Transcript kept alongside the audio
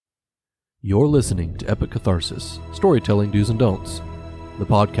You're listening to Epic Catharsis, Storytelling Do's and Don'ts, the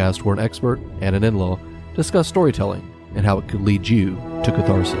podcast where an expert and an in-law discuss storytelling and how it could lead you to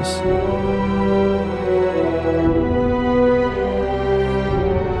catharsis.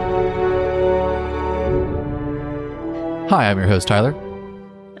 Hi, I'm your host, Tyler.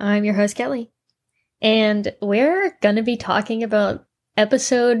 I'm your host, Kelly. And we're going to be talking about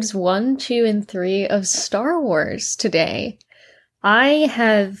episodes 1, 2, and 3 of Star Wars today. I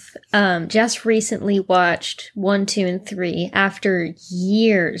have just recently watched 1, 2, and 3 after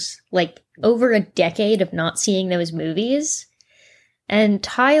years, like over a decade of not seeing those movies. And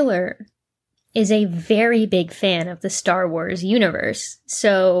Tyler is a very big fan of the Star Wars universe.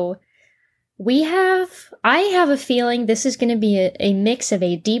 So I have a feeling this is going to be a mix of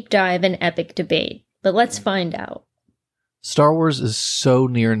a deep dive and epic debate. But let's find out. Star Wars is so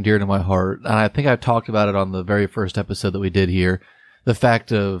near and dear to my heart, and I think I talked about it on the very first episode that we did here. The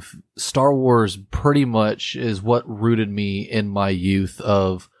fact of Star Wars pretty much is what rooted me in my youth,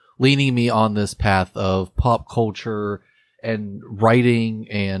 of leaning me on this path of pop culture and writing,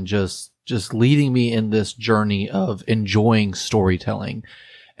 and just leading me in this journey of enjoying storytelling.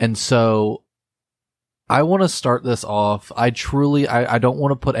 And so I want to start this off. I don't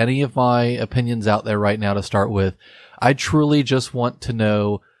want to put any of my opinions out there right now to start with. I truly just want to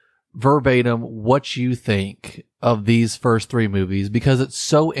know verbatim what you think of these first 3 movies, because it's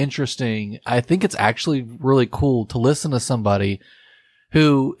so interesting. I think it's actually really cool to listen to somebody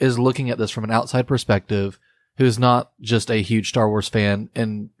who is looking at this from an outside perspective, who's not just a huge Star Wars fan,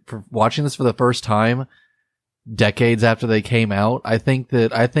 and for watching this for the first time decades after they came out. I think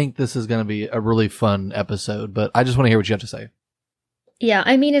this is going to be a really fun episode, but I just want to hear what you have to say. Yeah,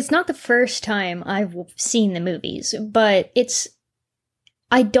 I mean, it's not the first time I've seen the movies, but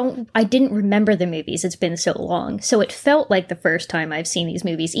I didn't remember the movies. It's been so long. So it felt like the first time I've seen these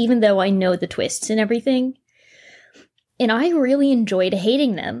movies, even though I know the twists and everything. And I really enjoyed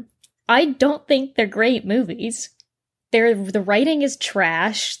hating them. I don't think they're great movies. The writing is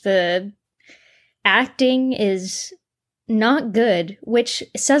trash. The acting is not good, which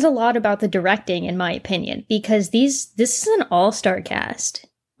says a lot about the directing, in my opinion, because this is an all-star cast.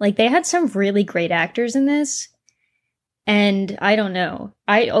 Like, they had some really great actors in this, and I don't know.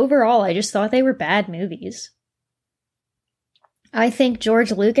 I just thought they were bad movies. I think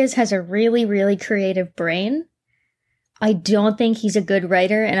George Lucas has a really, really creative brain. I don't think he's a good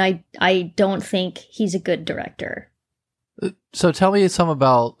writer, and I don't think he's a good director. So tell me some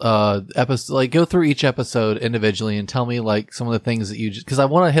about episode. Like, go through each episode individually and tell me like some of the things that you, because I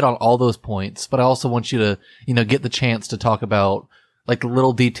want to hit on all those points, but I also want you to get the chance to talk about like the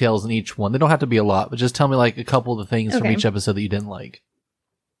little details in each one. They don't have to be a lot, but just tell me like a couple of the things from each episode that you didn't like.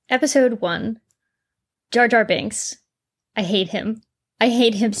 Episode 1, Jar Jar Binks. I hate him. I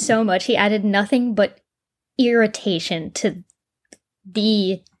hate him so much. He added nothing but irritation to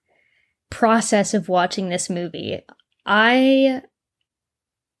the process of watching this movie. I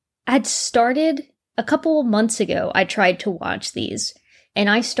had started a couple months ago. I tried to watch these, and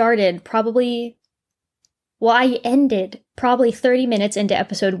I ended probably 30 minutes into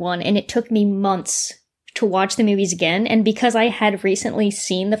episode 1, and it took me months to watch the movies again. And because I had recently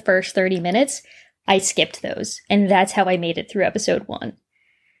seen the first 30 minutes, I skipped those, and that's how I made it through episode 1.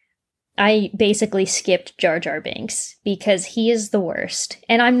 I basically skipped Jar Jar Binks because he is the worst.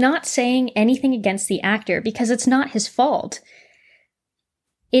 And I'm not saying anything against the actor because it's not his fault.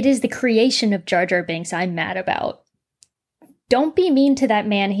 It is the creation of Jar Jar Binks I'm mad about. Don't be mean to that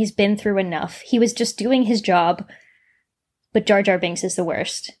man. He's been through enough. He was just doing his job. But Jar Jar Binks is the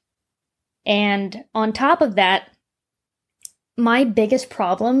worst. And on top of that, my biggest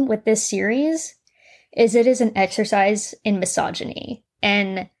problem with this series is it is an exercise in misogyny.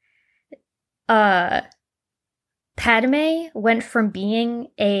 And Padme went from being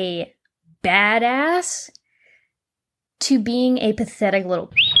a badass to being a pathetic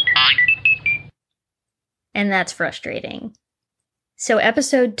little, and that's frustrating. So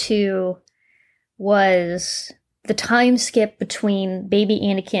episode 2 was the time skip between baby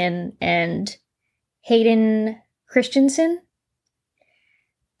Anakin and Hayden Christensen.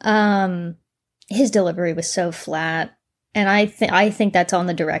 His delivery was so flat. And I think that's on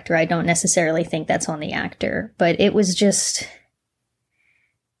the director. I don't necessarily think that's on the actor. But it was just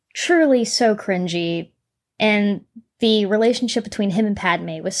truly so cringy. And the relationship between him and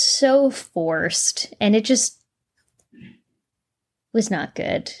Padme was so forced. And it just was not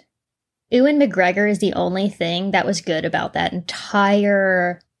good. Ewan McGregor is the only thing that was good about that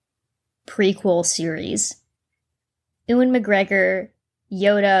entire prequel series. Ewan McGregor,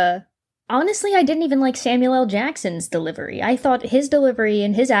 Yoda, Honestly, I didn't even like Samuel L. Jackson's delivery. I thought his delivery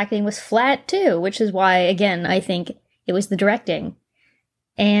and his acting was flat too, which is why, again, I think it was the directing.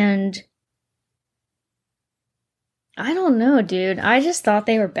 And I don't know, dude. I just thought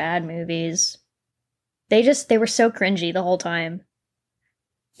they were bad movies. They were so cringy the whole time.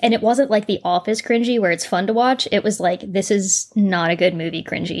 And it wasn't like The Office cringy where it's fun to watch. It was like, this is not a good movie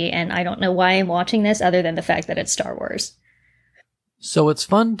cringy, and I don't know why I'm watching this other than the fact that it's Star Wars. So it's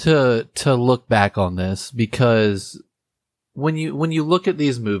fun to look back on this because when you look at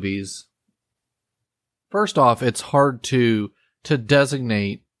these movies, first off, it's hard to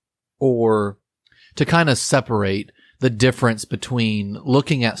designate or to kind of separate the difference between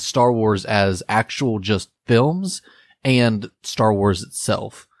looking at Star Wars as actual just films and Star Wars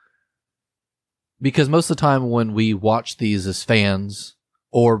itself. Because most of the time when we watch these as fans,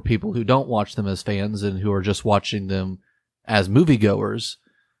 or people who don't watch them as fans and who are just watching them as moviegoers,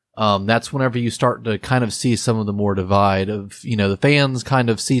 that's whenever you start to kind of see some of the more divide of, the fans kind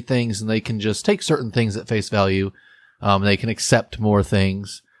of see things and they can just take certain things at face value. They can accept more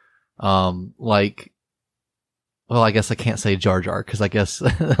things. Well, I guess I can't say Jar Jar because I guess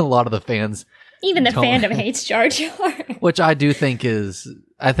a lot of the fans, even the fandom hates Jar Jar, which I do think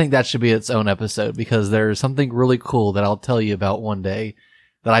I think that should be its own episode because there's something really cool that I'll tell you about one day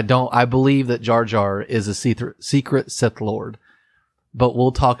that I believe that Jar Jar is a secret Sith Lord, but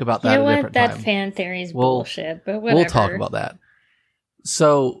we'll talk about that at a different time. That fan theory is bullshit, but whatever. We'll talk about that.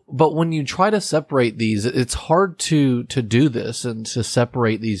 So, but when you try to separate these, it's hard to do this and to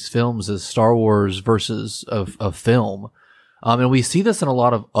separate these films as Star Wars versus a film. And we see this in a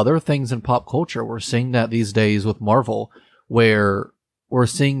lot of other things in pop culture. We're seeing that these days with Marvel, where we're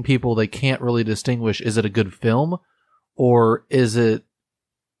seeing people, they can't really distinguish, is it a good film or is it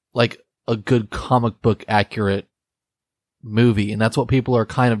like a good comic book accurate movie? And that's what people are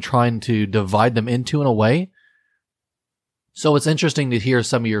kind of trying to divide them into in a way. So it's interesting to hear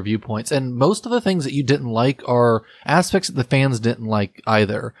some of your viewpoints. And most of the things that you didn't like are aspects that the fans didn't like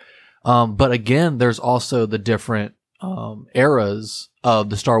either. But again, there's also the different eras of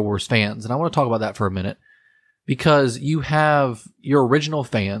the Star Wars fans. And I want to talk about that for a minute because you have your original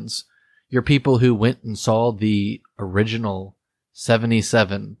fans, your people who went and saw the original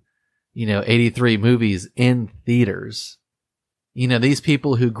 77, 83 movies in theaters. These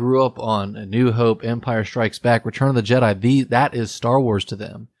people who grew up on A New Hope, Empire Strikes Back, Return of the Jedi, that is Star Wars to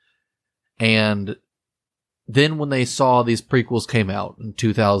them. And then when they saw these prequels came out in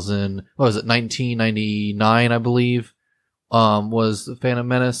 1999, I believe, was The Phantom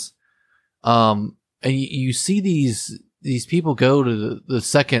Menace. And you see these people go to the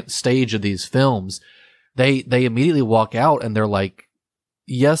second stage of these films. They immediately walk out and they're like,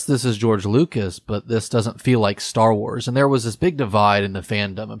 yes, this is George Lucas, but this doesn't feel like Star Wars. And there was this big divide in the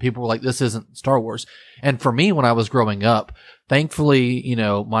fandom and people were like, this isn't Star Wars. And for me, when I was growing up, thankfully,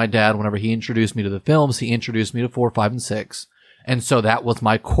 my dad, whenever he introduced me to the films, he introduced me to 4, 5, and 6. And so that was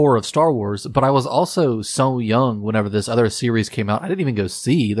my core of Star Wars. But I was also so young whenever this other series came out. I didn't even go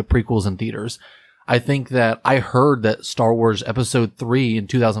see the prequels in theaters. I think that I heard that Star Wars Episode 3 in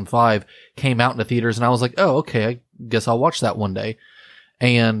 2005 came out in the theaters and I was like, oh, okay, I guess I'll watch that one day.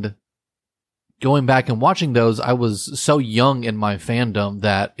 And going back and watching those, I was so young in my fandom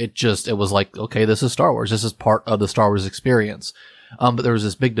that it was like, okay, this is Star Wars. This is part of the Star Wars experience. But there was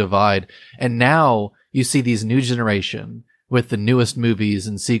this big divide. And now you see these new generation with the newest movies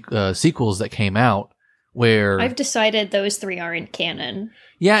and sequels that came out where I've decided those 3 aren't canon.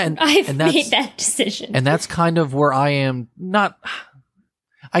 Yeah. And I've made that decision. And that's kind of where I am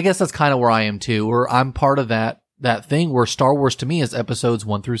I guess that's kind of where I am too, where I'm part of that thing where Star Wars to me is episodes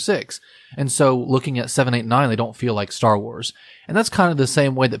 1 through 6. And so looking at 7, 8, 9, they don't feel like Star Wars. And that's kind of the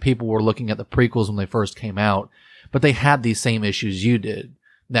same way that people were looking at the prequels when they first came out. But they had these same issues you did,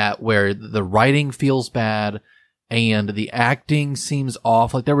 that where the writing feels bad and the acting seems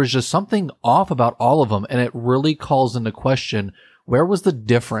off. Like there was just something off about all of them. And it really calls into question, where was the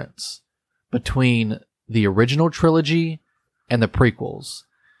difference between the original trilogy and the prequels?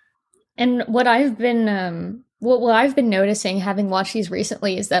 And what I've been noticing, having watched these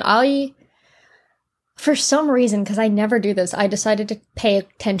recently, is that for some reason, because I never do this, I decided to pay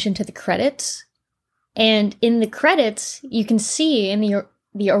attention to the credits. And in the credits, you can see in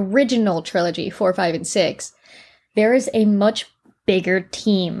the original trilogy, 4, 5, and 6, there is a much bigger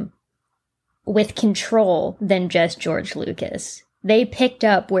team with control than just George Lucas. They picked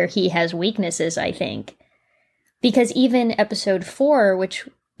up where he has weaknesses, I think. Because even episode 4, which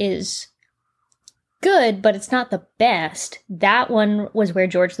is good, but it's not the best, that one was where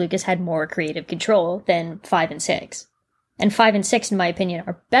George Lucas had more creative control than 5 and 6. And 5 and 6, in my opinion,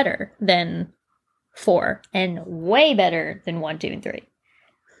 are better than 4 and way better than 1, 2, and 3.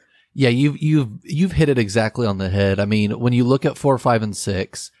 Yeah, you've hit it exactly on the head. I mean, when you look at 4, 5, and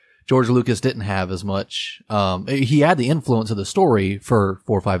 6, George Lucas didn't have as much. He had the influence of the story for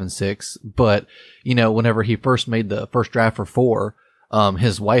 4, 5, and 6, but whenever he first made the first draft for 4,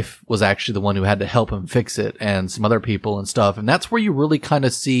 his wife was actually the one who had to help him fix it, and some other people and stuff. And that's where you really kind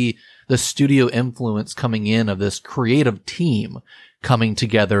of see the studio influence coming in of this creative team coming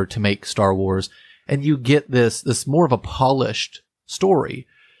together to make Star Wars, and you get this more of a polished story.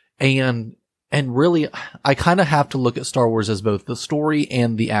 And really, I kind of have to look at Star Wars as both the story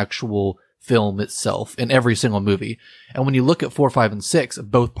and the actual film itself in every single movie. And when you look at 4, 5, and 6,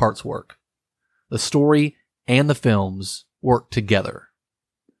 both parts work. The story and the films work together.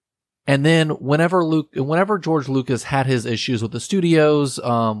 And then whenever George Lucas had his issues with the studios,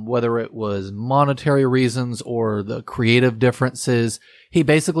 whether it was monetary reasons or the creative differences, he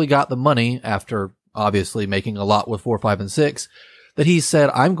basically got the money after obviously making a lot with 4, 5, and 6. That he said,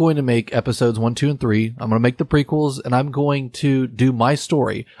 I'm going to make episodes 1, 2, and 3. I'm going to make the prequels, and I'm going to do my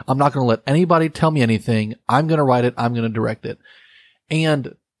story. I'm not going to let anybody tell me anything. I'm going to write it. I'm going to direct it.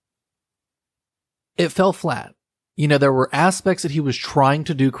 And it fell flat. There were aspects that he was trying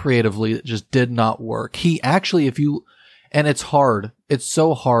to do creatively that just did not work. He actually, and it's hard. It's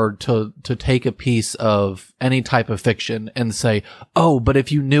so hard to take a piece of any type of fiction and say, oh, but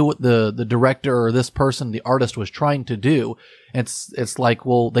if you knew what the director or this person, the artist was trying to do, it's like,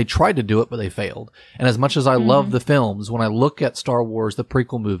 well, they tried to do it, but they failed. And as much as I love the films, when I look at Star Wars, the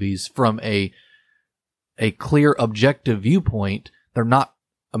prequel movies from a clear objective viewpoint, they're not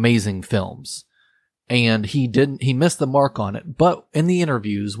amazing films. And he missed the mark on it. But in the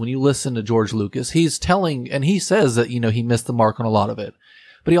interviews, when you listen to George Lucas, he's telling, and he says that, he missed the mark on a lot of it.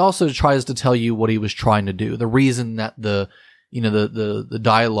 But he also tries to tell you what he was trying to do. The reason that the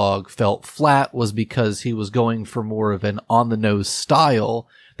dialogue felt flat was because he was going for more of an on-the-nose style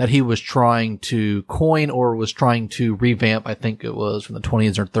that he was trying to coin or was trying to revamp. I think it was from the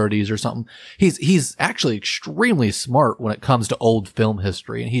 20s or 30s or something. He's actually extremely smart when it comes to old film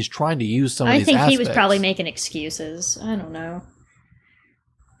history, and he's trying to use some of these aspects. I think he was probably making excuses. I don't know.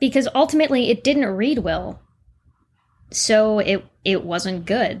 Because ultimately it didn't read well. So it wasn't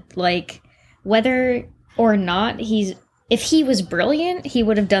good. Like, whether or not if he was brilliant, he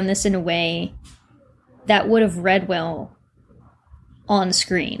would have done this in a way that would have read well on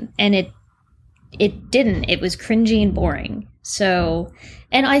screen. And it didn't. It was cringy and boring. So,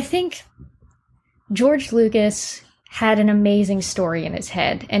 and I think George Lucas had an amazing story in his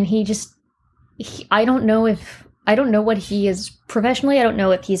head. And I don't know what he is professionally. I don't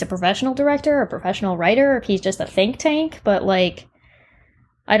know if he's a professional director or a professional writer, or if he's just a think tank, but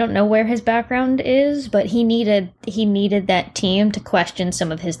I don't know where his background is, but he needed that team to question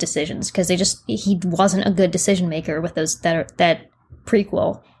some of his decisions, because he wasn't a good decision maker with that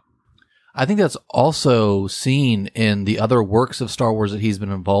prequel. I think that's also seen in the other works of Star Wars that he's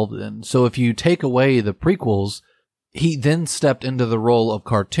been involved in. So if you take away the prequels, he then stepped into the role of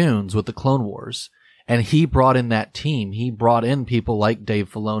cartoons with the Clone Wars. And he brought in that team. He brought in people like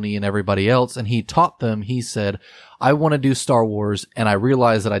Dave Filoni and everybody else, and he taught them. He said, I want to do Star Wars, and I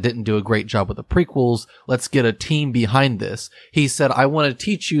realized that I didn't do a great job with the prequels. Let's get a team behind this. He said, I want to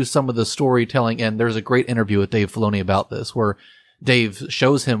teach you some of the storytelling, and there's a great interview with Dave Filoni about this, where Dave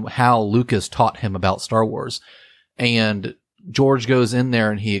shows him how Lucas taught him about Star Wars. And George goes in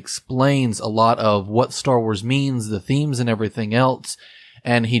there, and he explains a lot of what Star Wars means, the themes and everything else.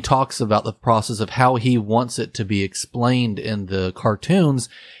 And he talks about the process of how he wants it to be explained in the cartoons,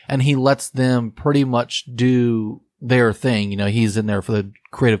 and he lets them pretty much do their thing. He's in there for the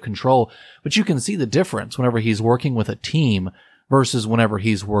creative control, but you can see the difference whenever he's working with a team versus whenever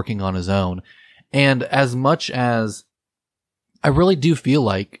he's working on his own. And as much as I really do feel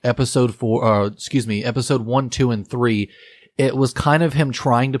like episode 1, 2, and 3, it was kind of him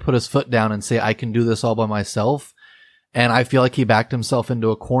trying to put his foot down and say, I can do this all by myself. And I feel like he backed himself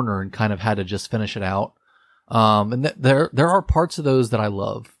into a corner and kind of had to just finish it out. And there are parts of those that I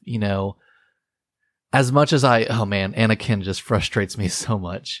love, as much as Anakin just frustrates me so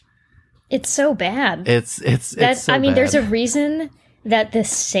much. It's so bad. It's so bad. There's a reason that the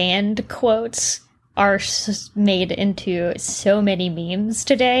sand quotes are made into so many memes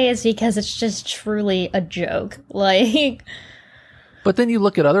today, is because it's just truly a joke. But then you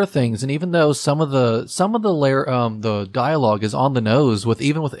look at other things, and even though some of the dialogue is on the nose with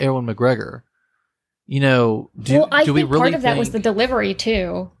Ewan McGregor, I think part of that was the delivery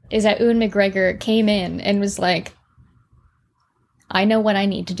too. Is that Ewan McGregor came in and was like, I know what I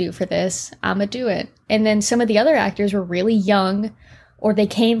need to do for this. I'ma do it. And then some of the other actors were really young, or they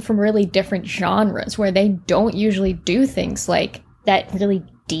came from really different genres where they don't usually do things like that really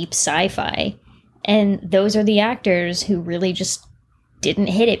deep sci-fi. And those are the actors who really just didn't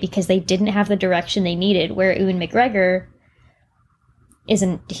hit it because they didn't have the direction they needed, where Ewan McGregor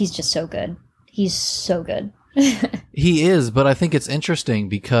he's just so good. He's so good. He is, but I think it's interesting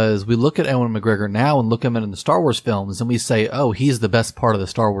because we look at Ewan McGregor now and look at him in the Star Wars films and we say, oh, he's the best part of the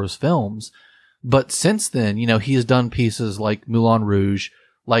Star Wars films. But since then, you know, he's done pieces like Moulin Rouge,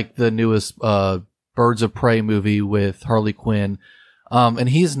 like the newest Birds of Prey movie with Harley Quinn, and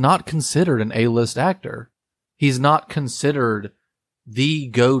he's not considered an A-list actor. He's not considered the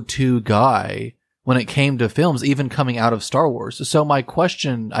go-to guy when it came to films, even coming out of Star Wars. So my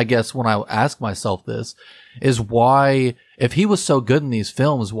question, I guess, when I ask myself this, is why, if he was so good in these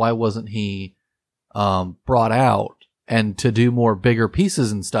films, why wasn't he brought out and to do more bigger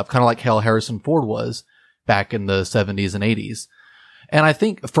pieces and stuff, kind of like how Harrison Ford was back in the 70s and 80s. And I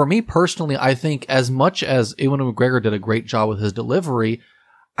think, for me personally, I think as much as Ewan McGregor did a great job with his delivery,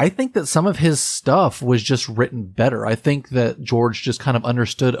 I think that some of his stuff was just written better. I think that George just kind of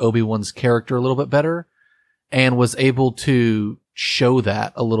understood Obi-Wan's character a little bit better and was able to show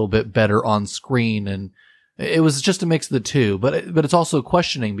that a little bit better on screen. And it was just a mix of the two, but it's also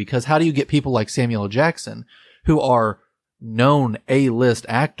questioning, because how do you get people like Samuel L. Jackson, who are known A-list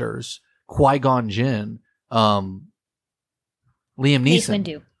actors, Qui-Gon Jinn, Liam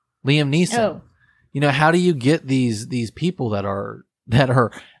Neeson. Oh. You know, how do you get these people that are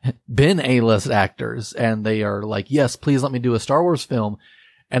been A-list actors and they are like, yes, please let me do a Star Wars film,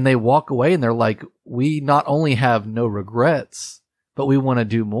 and they walk away and they're like, we not only have no regrets, but we want to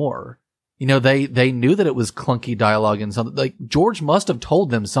do more. You know, they knew that it was clunky dialogue and something. Like, George must have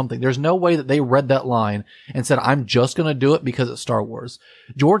told them something. There's no way that they read that line and said, I'm just going to do it because it's Star Wars.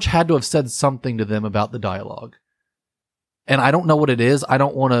 George had to have said something to them about the dialogue. And I don't know what it is. I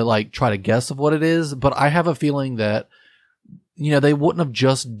don't want to like try to guess of what it is, but I have a feeling that, you know, they wouldn't have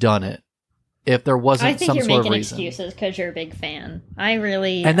just done it if there wasn't some sort of reason. I think you're making excuses because you're a big fan.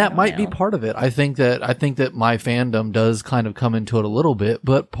 And that might be part of it. I think that my fandom does kind of come into it a little bit,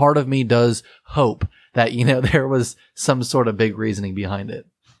 but part of me does hope that, you know, there was some sort of big reasoning behind it.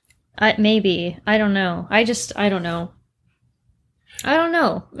 Maybe. I don't know. I don't know.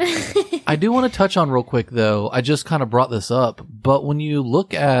 I do want to touch on real quick, though. I just kind of brought this up, but when you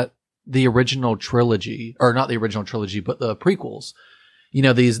look at the original trilogy, or not the original trilogy, but the prequels, you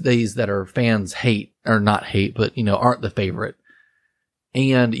know, these that are fans hate, or not hate, but, you know, aren't the favorite.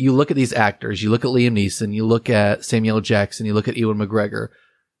 And you look at these actors, you look at Liam Neeson, you look at Samuel L. Jackson, you look at Ewan McGregor,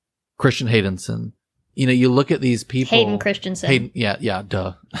 Christian Haydenson, you know, you look at these people. Hayden Christensen. Yeah,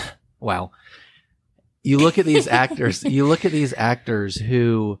 duh. Wow. You look at these actors,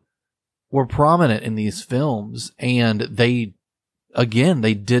 who were prominent in these films, and they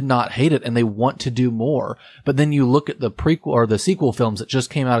did not hate it and they want to do more. But then you look at the prequel or the sequel films that just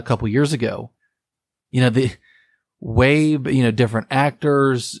came out a couple years ago, you know, different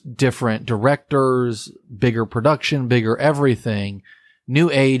actors, different directors, bigger production, bigger everything, new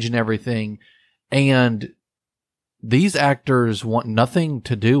age and everything. And these actors want nothing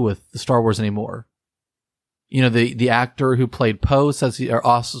to do with Star Wars anymore. You know, the actor who played Poe says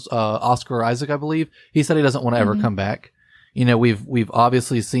Oscar Isaac, I believe, he said he doesn't want to ever come back. You know, we've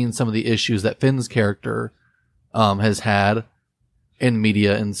obviously seen some of the issues that Finn's character has had in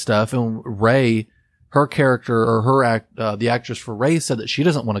media and stuff. And Rey, her character, or the actress for Rey, said that she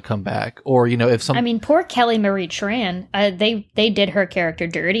doesn't want to come back. Or, you know, poor Kelly Marie Tran, they did her character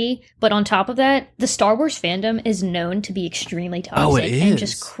dirty. But on top of that, the Star Wars fandom is known to be extremely toxic and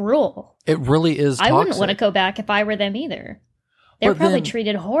just cruel. It really is toxic. I wouldn't want to go back if I were them either. They're probably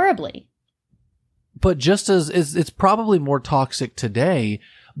treated horribly. But just as it's probably more toxic today,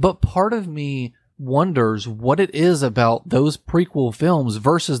 but part of me wonders what it is about those prequel films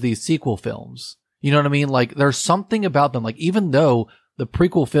versus these sequel films. You know what I mean? Like, there's something about them. Like, even though the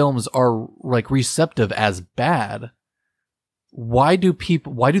prequel films are like receptive as bad, why do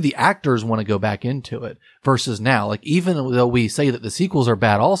the actors want to go back into it versus now? Like, even though we say that the sequels are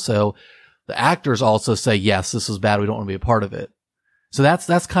bad also, the actors also say, yes, this is bad, we don't want to be a part of it. So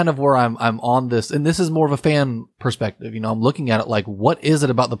that's kind of where I'm on this. And this is more of a fan perspective. You know, I'm looking at it like, what is it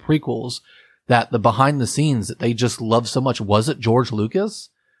about the prequels that the behind the scenes that they just love so much? Was it George Lucas?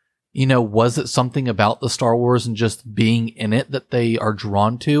 You know, was it something about the Star Wars and just being in it that they are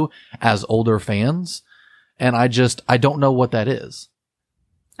drawn to as older fans? And I don't know what that is.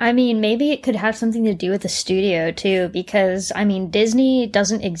 I mean, maybe it could have something to do with the studio too, because I mean, Disney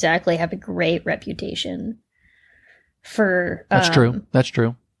doesn't exactly have a great reputation. for That's true. That's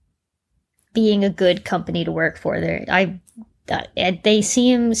true. being a good company to work for. They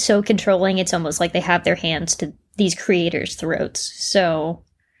seem so controlling. It's almost like they have their hands to these creators' throats. So,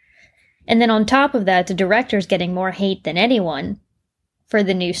 and then on top of that, the director's getting more hate than anyone for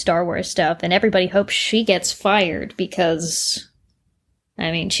the new Star Wars stuff, and everybody hopes she gets fired because,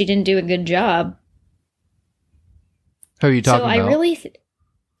 I mean, she didn't do a good job. Who are you talking so I about? really,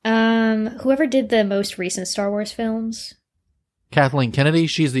 whoever did the most recent Star Wars films. Kathleen Kennedy,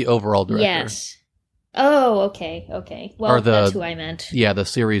 she's the overall director. Yes. Oh, okay. Well, that's who I meant. Yeah, the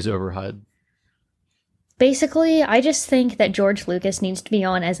series overhead. Basically, I just think that George Lucas needs to be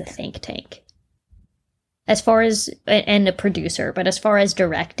on as a think tank. As far as, and a producer, but as far as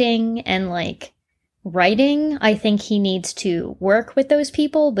directing and, like, writing, I think he needs to work with those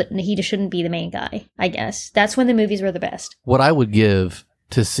people, but he just shouldn't be the main guy, I guess. That's when the movies were the best. What I would give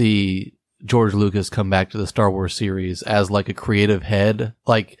to see George Lucas come back to the Star Wars series as, like, a creative head,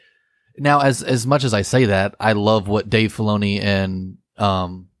 like, now, as much as I say that, I love what Dave Filoni and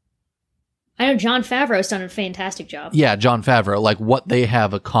I know Jon Favreau's done a fantastic job. yeah, Jon Favreau, like what they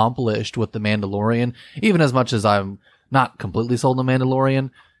have accomplished with The Mandalorian, even as much as I'm not completely sold on The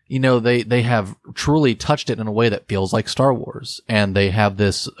Mandalorian, you know, they have truly touched it in a way that feels like Star Wars, and they have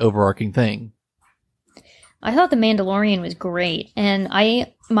this overarching thing. I thought The Mandalorian was great, and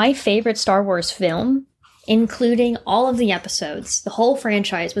my favorite Star Wars film, including all of the episodes, the whole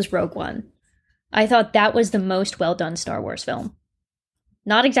franchise, was Rogue One. I thought that was the most well-done Star Wars film.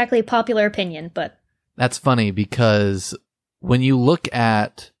 Not exactly a popular opinion, but... That's funny, because when you look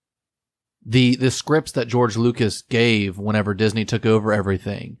at the scripts that George Lucas gave whenever Disney took over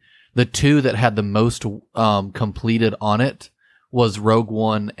everything, the two that had the most completed on it was Rogue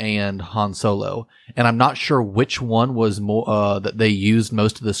One and Han Solo. And I'm not sure which one was more that they used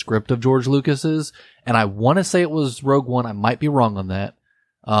most of the script of George Lucas's. And I want to say it was Rogue One. I might be wrong on that.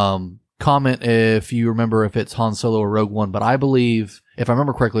 Comment if you remember if it's Han Solo or Rogue One, but I believe, if I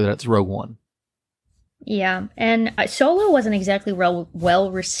remember correctly, that it's Rogue One. Yeah, and Solo wasn't exactly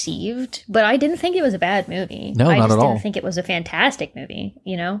well received, but I didn't think it was a bad movie. No, not at all. I just didn't think it was a fantastic movie,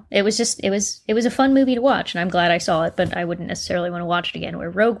 you know? It was a fun movie to watch, and I'm glad I saw it, but I wouldn't necessarily want to watch it again. Where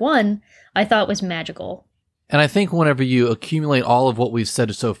Rogue One, I thought was magical. And I think whenever you accumulate all of what we've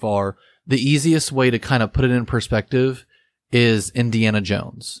said so far, the easiest way to kind of put it in perspective is Indiana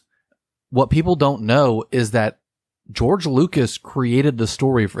Jones. What people don't know is that George Lucas created the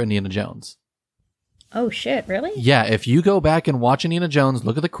story for Indiana Jones. Oh shit, really? Yeah, if you go back and watch Indiana Jones,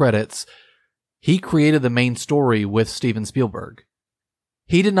 look at the credits, he created the main story with Steven Spielberg.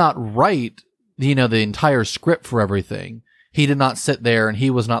 He did not write, the entire script for everything. He did not sit there, and he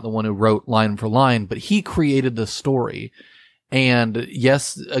was not the one who wrote line for line, but he created the story. And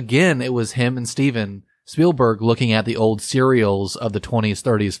yes, again, it was him and Steven Spielberg looking at the old serials of the 20s,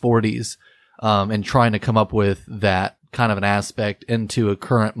 30s, 40s, and trying to come up with that kind of an aspect into a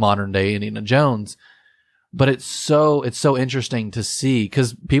current modern day Indiana Jones. But it's so interesting to see,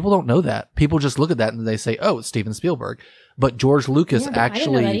 because people don't know that. People just look at that and they say, "Oh, it's Steven Spielberg." But George Lucas I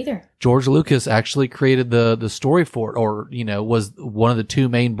didn't know that either. George Lucas actually created the story for it, or was one of the two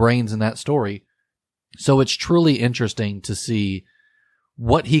main brains in that story. So it's truly interesting to see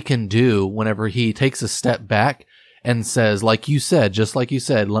what he can do whenever he takes a step back and says, just like you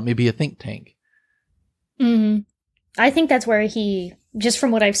said, let me be a think tank. Mm-hmm. I think that's where he, just from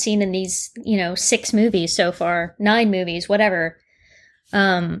what I've seen in these, 6 movies so far, 9 movies, whatever,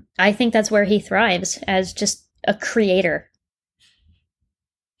 I think that's where he thrives as just a creator.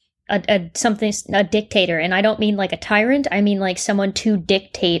 A dictator. And I don't mean like a tyrant, I mean like someone to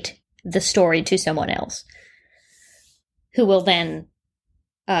dictate the story to someone else, who will then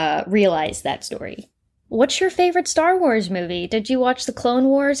realize that story. What's your favorite Star Wars movie? Did you watch the Clone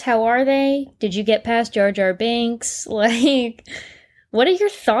Wars? How are they? Did you get past Jar Jar Binks? Like, what are your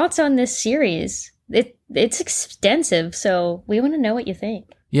thoughts on this series? It's extensive, so we want to know what you think.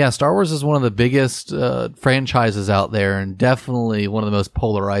 Yeah, Star Wars is one of the biggest franchises out there, and definitely one of the most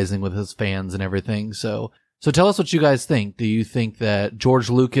polarizing with his fans and everything. So tell us what you guys think. Do you think that George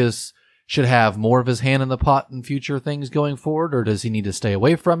Lucas should have more of his hand in the pot in future things going forward, or does he need to stay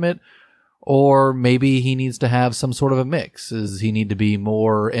away from it? Or maybe he needs to have some sort of a mix. Does he need to be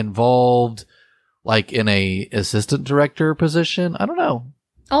more involved, like in a assistant director position? I don't know.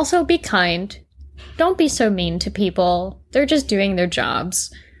 Also, be kind. Don't be so mean to people. They're just doing their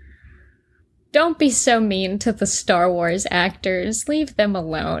jobs. Don't be so mean to the Star Wars actors. Leave them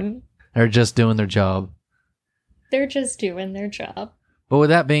alone. They're just doing their job. They're just doing their job. But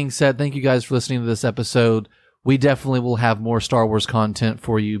with that being said, thank you guys for listening to this episode. we definitely will have more Star Wars content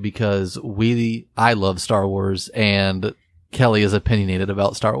for you because I love Star Wars and Kelly is opinionated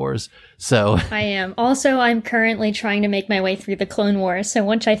about Star Wars. So I am. Also, I'm currently trying to make my way through the Clone Wars. So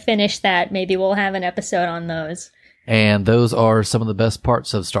once I finish that, maybe we'll have an episode on those. And those are some of the best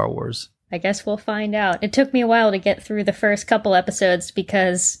parts of Star Wars. I guess we'll find out. It took me a while to get through the first couple episodes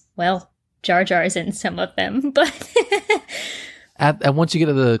because, well, Jar Jar's in some of them. But and once you get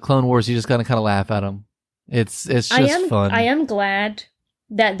to the Clone Wars, you just gotta kind of laugh at them. It's just fun. I am glad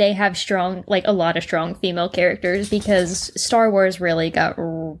that they have a lot of strong female characters because Star Wars really got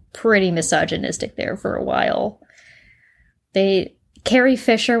pretty misogynistic there for a while. Carrie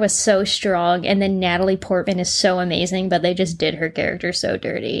Fisher was so strong, and then Natalie Portman is so amazing, but they just did her character so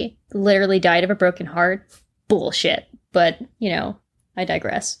dirty. Literally died of a broken heart. Bullshit. But, I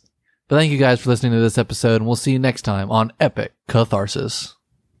digress. But thank you guys for listening to this episode, and we'll see you next time on Epic Catharsis.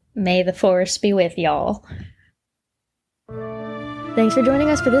 May the Force be with y'all. Thanks for joining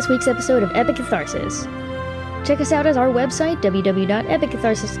us for this week's episode of Epic Catharsis. Check us out at our website,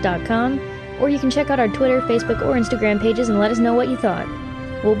 www.epiccatharsis.com, or you can check out our Twitter, Facebook, or Instagram pages and let us know what you thought.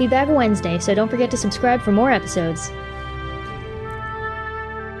 We'll be back Wednesday, so don't forget to subscribe for more episodes.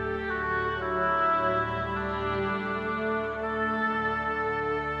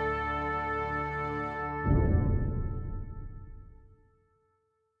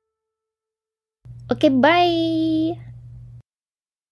 Okay, bye!